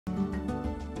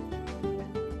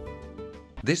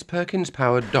This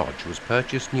Perkins-powered Dodge was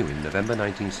purchased new in November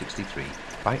 1963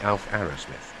 by Mac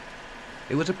Arrowsmiths.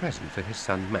 It was a present for his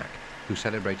son Mac, who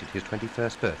celebrated his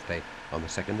 21st birthday on the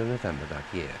 2nd of November that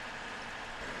year.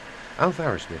 Mac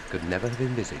Arrowsmith could never have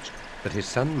envisaged that his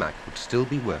son Mac would still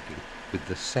be working with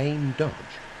the same Dodge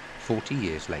 40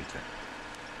 years later.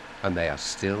 And they are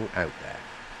still out there,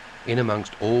 in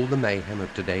amongst all the mayhem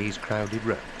of today's crowded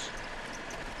roads.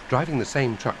 Driving the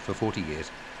same truck for 40 years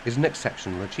is an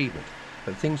exceptional achievement,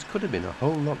 but things could have been a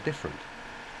whole lot different.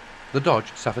 The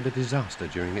Dodge suffered a disaster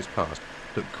during its past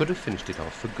that could have finished it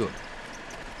off for good.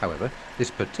 However, this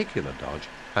particular Dodge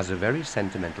has a very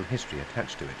sentimental history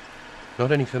attached to it,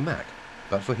 not only for Mac,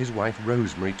 but for his wife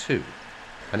Rosemary too,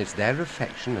 and it's their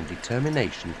affection and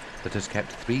determination that has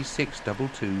kept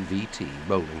 3622 VT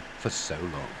rolling for so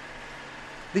long.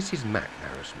 This is Mac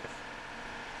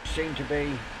Arrowsmith. Seemed to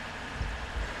be,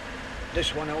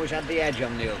 this one always had the edge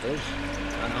on the others,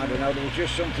 and I don't know, there was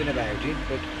just something about it,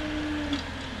 but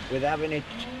with having it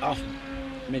off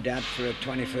my dad for a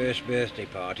 21st birthday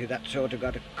party, that sort of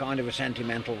got a kind of a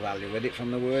sentimental value with it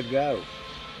from the word go.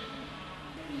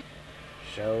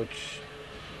 So it's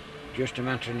just a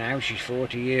matter of now, she's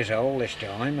 40 years old this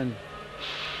time, and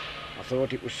I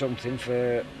thought it was something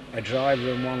for a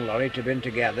driver and one lorry to have been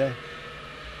together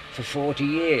for 40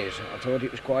 years. I thought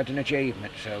it was quite an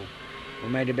achievement, so we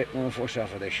made a bit more fuss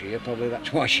off her this year. Probably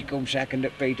that's why she come second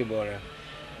at Peterborough.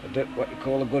 What you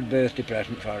call a good birthday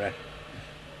present for her.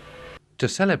 To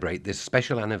celebrate this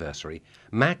special anniversary,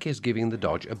 Mac is giving the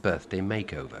Dodge a birthday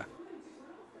makeover.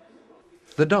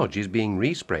 The Dodge is being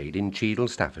resprayed in Cheadle,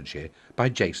 Staffordshire by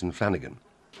Jason Flanagan.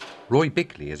 Roy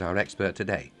Bickley is our expert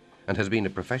today and has been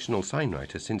a professional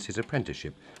signwriter since his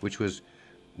apprenticeship, which was,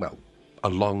 well, a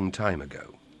long time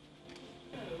ago.